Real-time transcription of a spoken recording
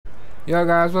Yo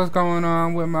guys, what's going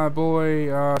on with my boy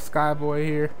Skyboy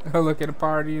here? Look at the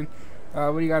party. And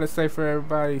what do you got to say for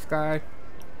everybody, Sky?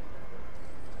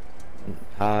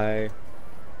 Hi.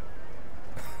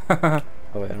 Oh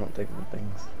wait, I don't think of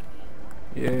things.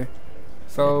 Yeah.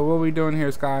 So what we doing here,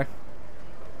 Sky?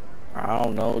 I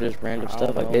don't know, just random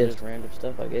stuff, I guess.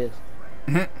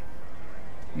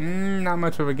 Not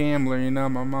much of a gambler, you know.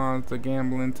 My mom's a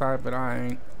gambling type, but I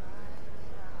ain't.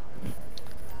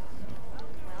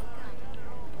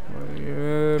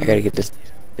 I gotta get this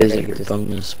visitor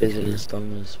bonus because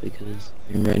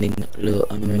I'm running low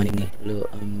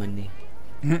on money.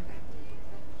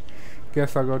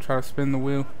 Guess I'll go try to spin the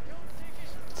wheel.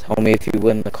 Tell me if you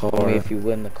win the car.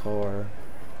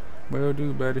 Will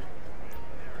do, buddy.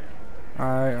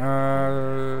 Alright,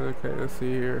 okay, let's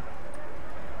see here.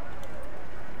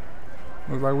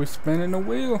 Looks like we spinning the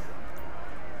wheel.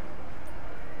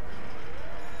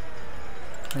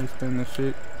 Let me spin this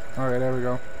shit. Alright, there we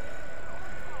go.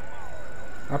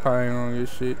 I probably ain't gonna get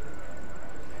shit.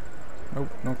 Nope,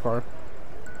 no car.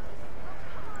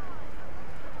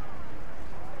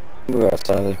 We're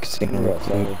outside the casino real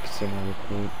quick.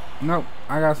 Nope,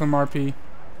 I got some RP.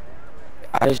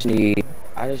 I just need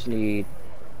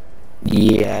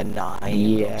yeah, nah, I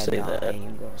ain't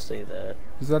gonna say that.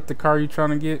 Is that the car you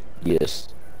trying to get? Yes.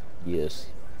 You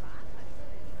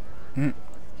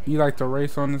like to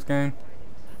race on this game?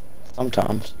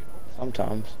 Sometimes.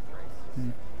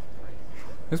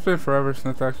 It's been forever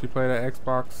since I actually played an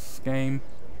Xbox game.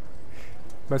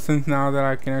 But since now that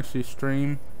I can actually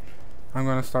stream, I'm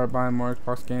gonna start buying more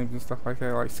Xbox games and stuff like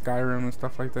that, like Skyrim and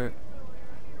stuff like that.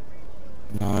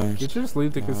 Nice. Did you just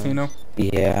leave the casino?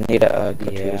 Yeah, I need to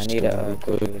go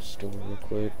to the store real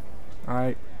quick.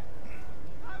 Alright.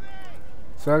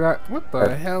 So I got, what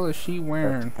the hell is she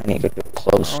wearing? I need to get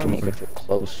close to me. Let's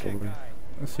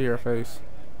see her face.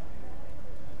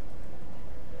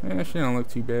 Yeah, she don't look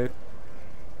too bad.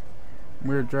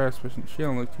 Weird dress, but she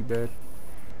don't look too bad.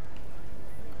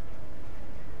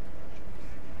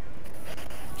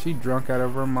 She drunk out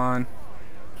of her mind.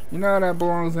 You know that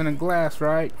belongs in a glass,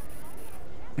 right?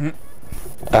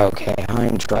 Okay,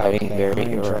 I'm driving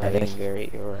very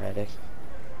erratic.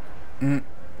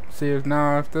 See, if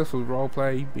this was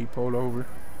roleplay, you'd be pulled over.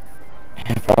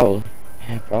 Yeah, probably.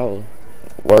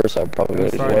 Worse, I'd probably go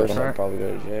to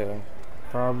jail.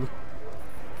 Probably.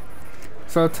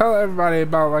 So tell everybody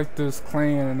about like this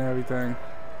clan and everything.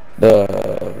 The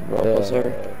roleplay,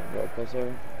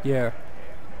 sir? Yeah.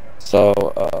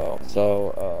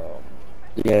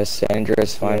 Yeah,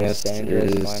 Sandra's Finest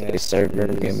is a server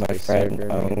me and my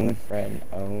friend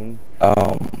own.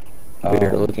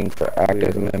 We're looking for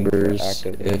active members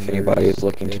if anybody is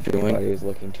looking to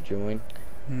join.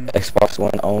 Xbox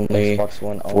One only,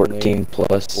 14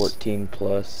 plus.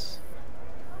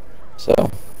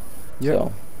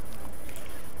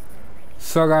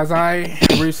 So guys, I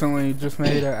recently just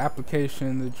made an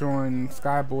application to join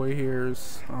Skyboy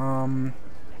here's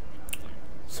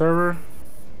server,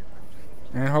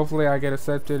 and hopefully I get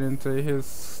accepted into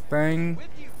his thing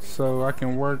so I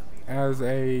can work as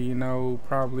a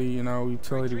probably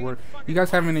utility work. You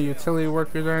guys have any utility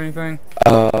workers or anything?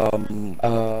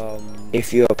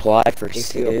 If you apply for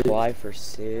Civ,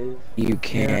 you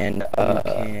can.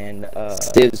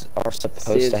 Civs are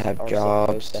supposed to have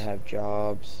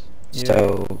jobs.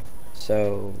 Yeah.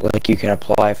 So like you can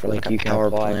apply for like a power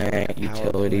plant,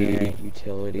 utility,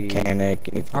 mechanic,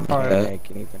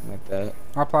 anything like that.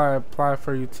 I'll probably apply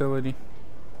for utility.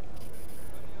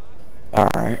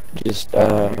 Alright, just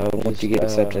once you get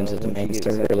accepted into the main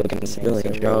server, looking at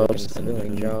civilian jobs, and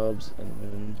then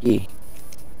yeah.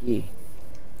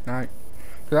 Alright.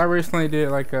 Cause I recently did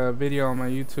like a video on my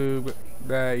YouTube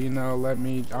that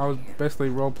I was basically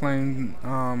role playing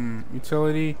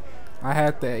utility. I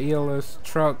had the ELS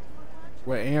truck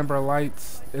with amber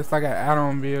lights. It's like an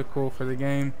add-on vehicle for the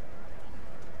game.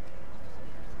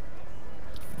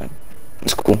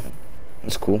 It's cool.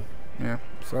 Yeah.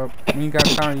 So when you got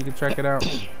time, you can check it out.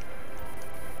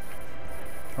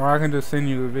 Or I can just send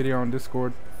you the video on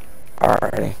Discord.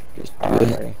 Alrighty. Just do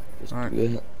it.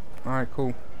 Alright,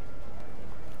 cool.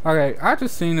 Okay, I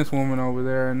just seen this woman over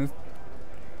there, and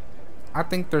I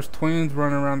think there's twins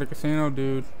running around the casino,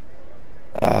 dude.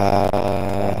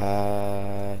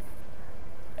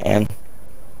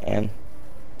 And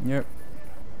Yep.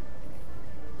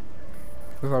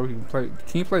 Looks like we can play.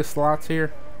 Can you play slots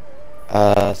here?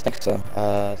 think so.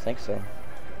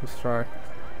 Let's try.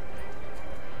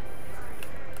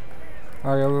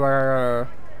 Okay, looks like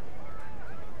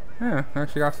I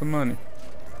actually got some money.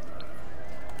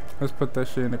 Let's put that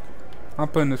shit in I'm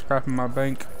putting this crap in my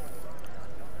bank.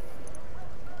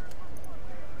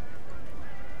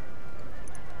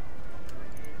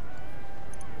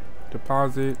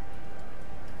 Deposit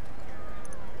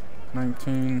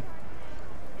 19.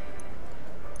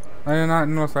 I did not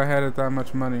notice I had it that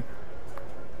much money.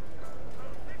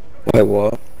 Wait,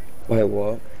 what? Wait,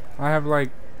 what? I have like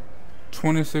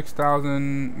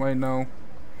 26,000. Wait, no.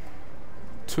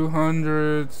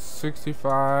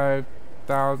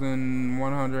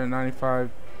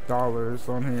 $265,195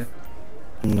 on here.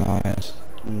 Nice,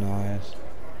 nice.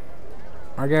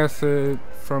 I guess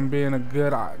from being a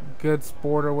good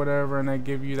sport or whatever, and they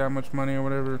give you that much money or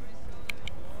whatever.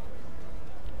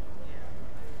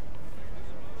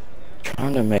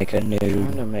 Trying to make a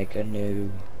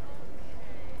new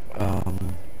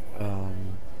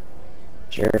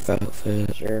sheriff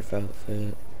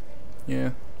outfit.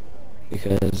 Yeah.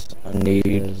 Because I need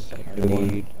a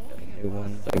new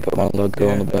one. I can put my logo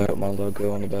on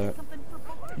the back.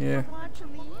 Yeah.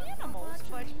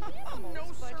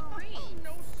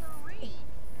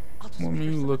 Woman,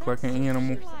 you look like an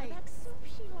animal.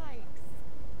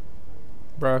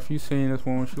 Bro, if you seen this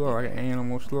woman, she look like an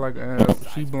animal. She look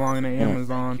like she belong in the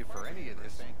Amazon.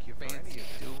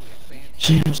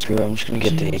 I'm just gonna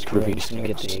get the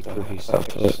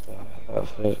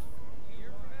outfit.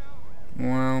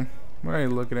 Well, what are they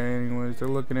looking at anyways? They're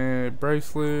looking at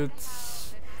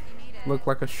bracelets. Look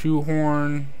like a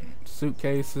shoehorn.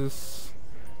 Suitcases.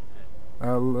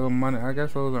 A little money. I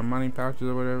guess those are money pouches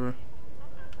or whatever.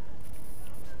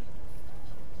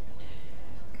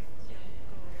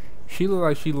 She look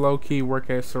like she low-key work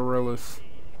at Cirilla's.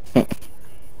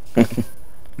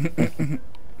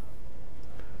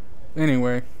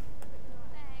 Anyway.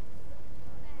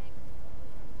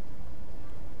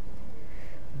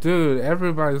 Dude,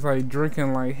 everybody's like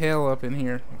drinking like hell up in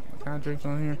here. Can I drink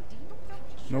on here?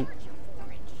 Nope.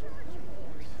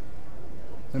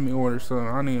 Let me order some.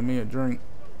 I need me a drink.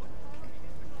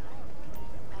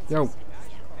 Yo.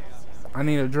 I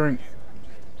need a drink.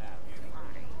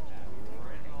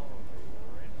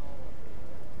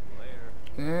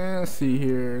 Yeah, let's see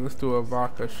here. Let's do a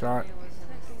vodka shot.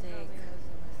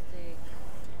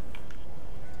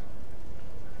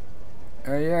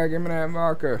 Yeah, give me that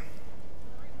vodka.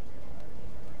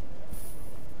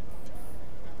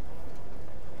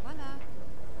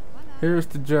 Here's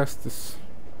the justice.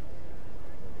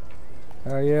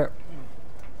 Yep.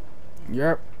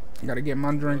 Yep. Gotta get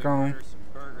my drink on.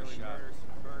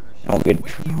 Don't get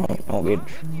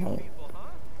drunk.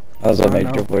 How's a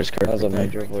major voice character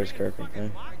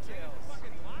thing?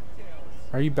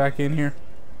 Are you back in here?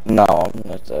 No,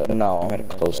 I'm at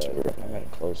close to it.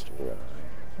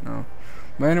 No.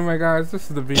 But anyway, guys, this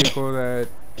is the vehicle that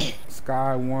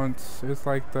Sky wants. It's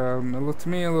like to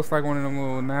me, it looks like one of them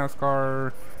little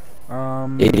NASCAR.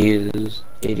 It is.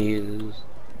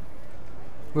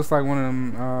 Looks like one of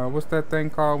them. What's that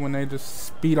thing called when they just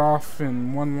speed off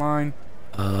in one line?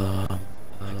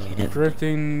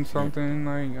 Drifting something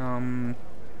like I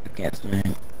can't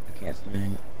think.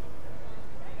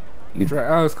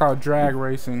 Oh, it's called drag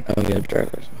racing. Oh yeah, drag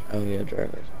racing.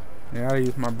 Yeah, I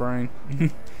use my brain.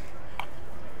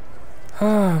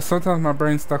 Sometimes my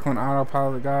brain's stuck on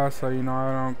autopilot, guys, so you know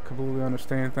I don't completely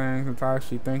understand things until I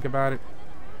actually think about it.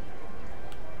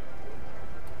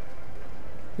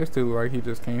 This dude look like he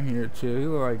just came here to chill. He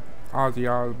look like Ozzy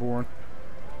Osbourne.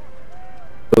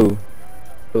 Ooh.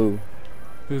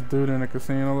 This dude in the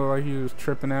casino look like he was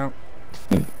tripping out.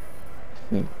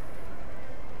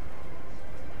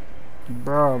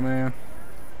 Bro, man.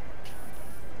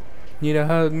 Need a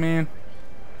hug, man?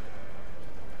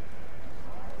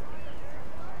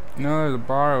 You know, there's a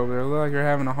bar over there. Look like you're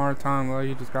having a hard time. Look like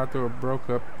you just got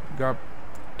got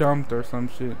dumped or some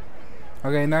shit.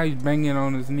 Okay, now he's banging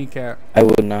on his kneecap. I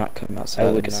would not come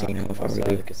outside the casino if I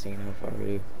were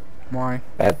you. Why?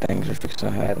 Bad things are fixing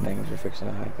to happen.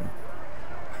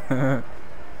 Yeah,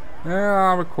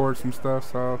 I'll record some stuff,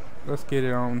 so let's get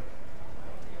it on.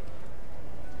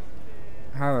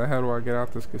 How the hell do I get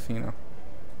out this casino?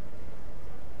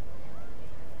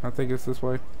 I think it's this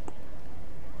way.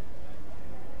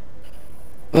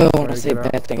 Well, I want to say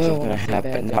bad things are gonna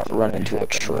happen, not run into a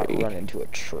tree.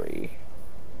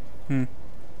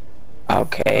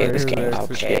 Okay, this game's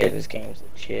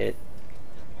shit.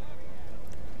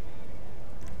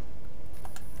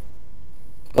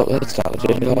 Oh, that's not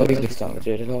legit at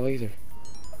all either.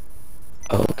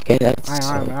 Okay, that's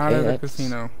I'm out of the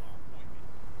casino.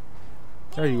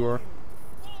 There you are.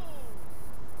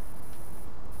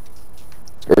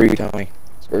 Screw you,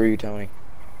 Tony.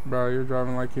 Bro, you're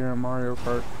driving like you're in Mario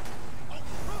Kart.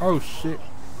 Oh shit.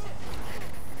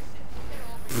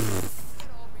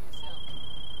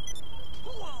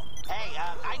 Hey,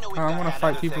 I know I want to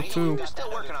fight people too.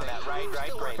 Still working on that, right?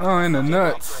 Oh, in the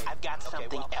nuts. I've got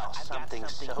something else. Something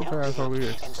so Get your ass over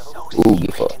here. and so Ooh, you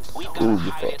fuck. we've got Ooh, to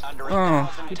you hide fuck. it under Oh,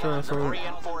 1,000 get your ass tons of over here.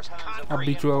 reinforced I concrete.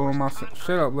 beat you up with my.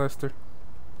 Shut up, Lester.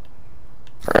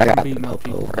 I got the beating up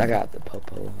people. popo. I got the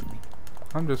popo.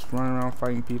 I'm just running around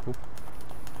fighting people.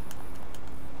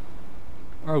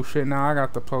 Oh shit, now I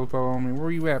got the popo on me.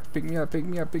 Where you at? Pick me up, pick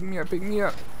me up, pick me up, pick me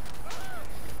up.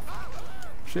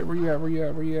 Shit, where you at? Where you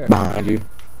at? Where you at? Behind you.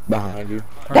 Behind you.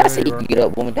 Oh, That's there how you you are. can get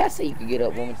up, woman. That's how you can get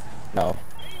up, woman. No.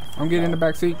 I'm getting in the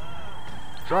back seat.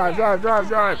 Drive, drive, drive,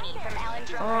 drive.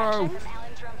 Oh.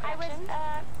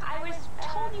 I was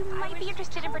told you might be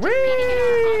interested in Whee!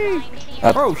 participating in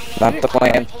our online Not, Oh, not shit. the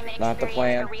plan. entertainment Not the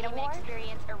plan.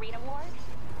 experience arena war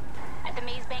at the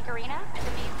Maze Bank Arena.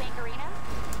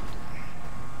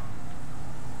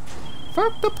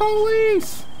 Fuck the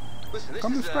police. Listen, this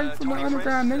Coming is, straight from the Tony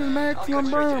underground, Prince. niggas mad I'll 'cause cut I'm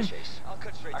straight to the brown. chase.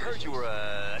 I heard you were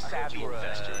a savvy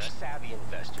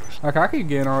investor. Like, I keep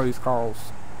getting all these calls.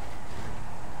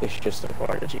 It's just a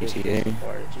part of GTA.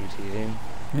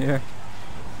 Yeah.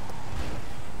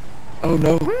 Oh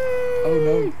no. Oh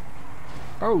no.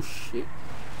 Oh, shit.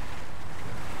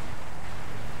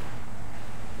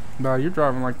 Nah, you're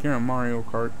driving like you're in Mario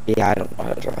Kart. Yeah, I don't know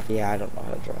how to drive. Yeah, I don't know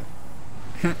how to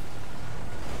drive.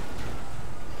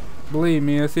 Believe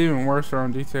me, it's even worse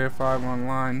on GTA 5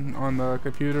 online on the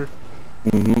computer.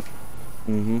 Because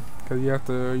you have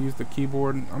to use the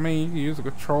keyboard. I mean, you can use a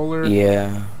controller.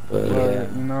 Yeah, But,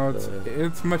 but you know,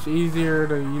 it's much easier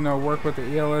to, you know, work with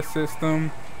the ELS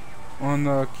system on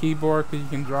the keyboard because you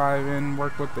can drive and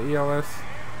work with the ELS.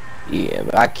 yeah,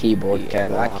 but I keyboard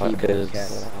catalog because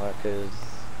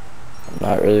I'm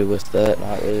not really with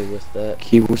that.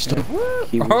 Keyboard stuff.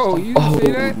 Keyboard Oh, stuff. you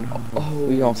see that? Oh,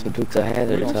 we on some Dukes of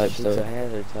Hazard type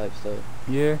stuff.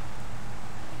 Yeah.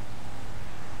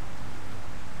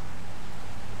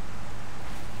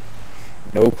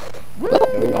 Nope. Well,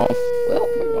 we're on.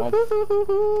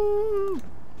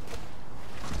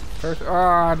 First, oh,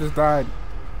 I just died.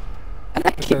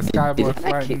 That skyboy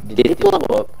flattened. Did it blow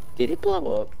up? Did it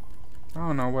blow up? I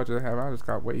don't know what just happened. I just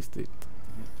got wasted.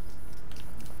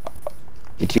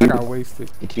 Did I you? got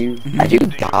wasted. Did you? I do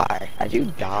die. I do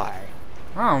die.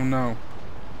 I don't know.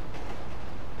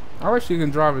 I wish you can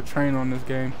drive a train on this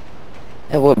game.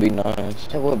 That would be nice.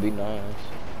 That would be nice.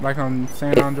 Like on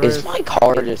San Andreas. Is my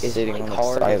car just sitting on the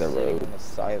side of the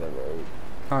road?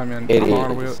 Hi, man. It I'm on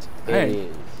the wheel. is. Hey.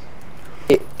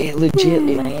 It legit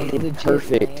landed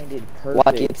perfect.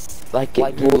 Like it's like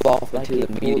it blew off into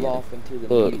the median.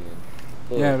 Look.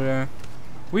 Yeah, man.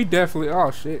 We definitely.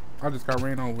 Oh shit! I just got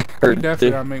ran over. We Heard definitely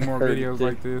it. gotta make more Heard videos it.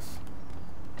 like this.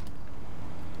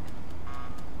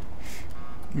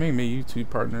 Make me YouTube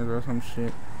partners or some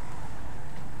shit.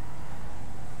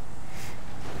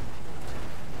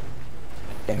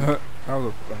 Damn. That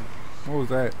was what was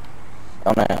that?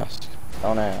 Don't ask.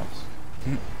 Don't ask.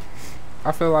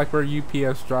 I feel like we're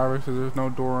UPS drivers because there's no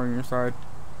door on your side.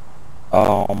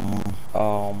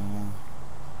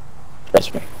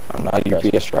 Trust me, I'm not a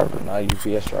UPS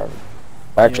driver.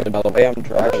 Actually, by the way, I'm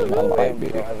driving.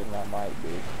 I might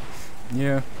be.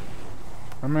 Yeah.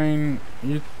 I mean,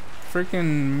 you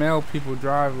freaking male people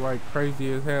drive like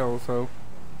crazy as hell, so.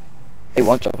 They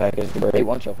want your package to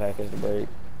break.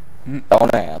 Mm.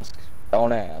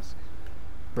 Don't ask.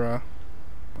 Bruh.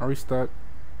 Are we stuck?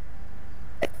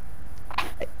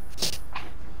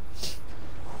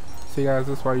 See guys,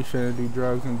 that's why you shouldn't do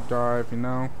drugs and drive, you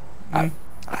know? I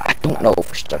don't know if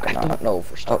we're stuck or not. Oh, no,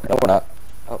 we're not.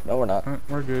 Oh, no, we're not.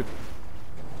 We're good.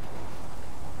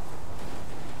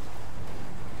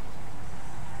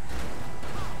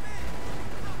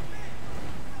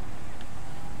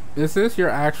 Is this your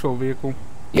actual vehicle?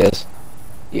 Yes.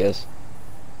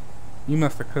 You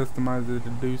must have customized it to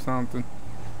do something.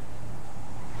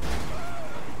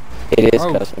 It is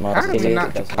Oh, customized. how did It we is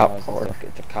not- the cop car.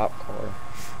 It's a cop car.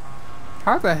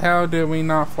 How the hell did we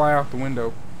not fly out the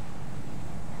window?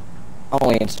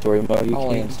 Only in story mode you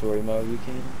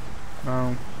can.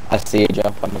 Oh. I see it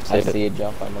jump, I must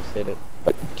hit it.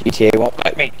 But GTA won't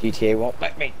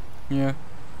let me. Yeah.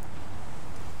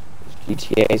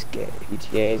 GTA's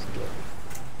gay.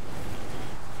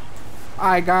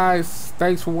 Alright guys,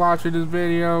 thanks for watching this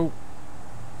video.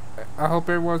 I hope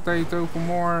everyone stays tuned for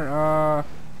more.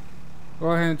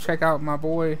 Go ahead and check out my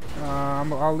boy.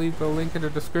 I'll leave the link in the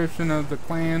description of the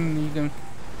clan. You can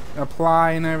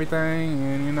apply and everything,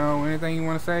 and you know, anything you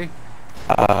want to say.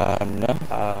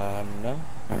 No.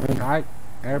 Alright,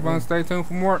 everyone stay tuned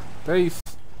for more. Peace.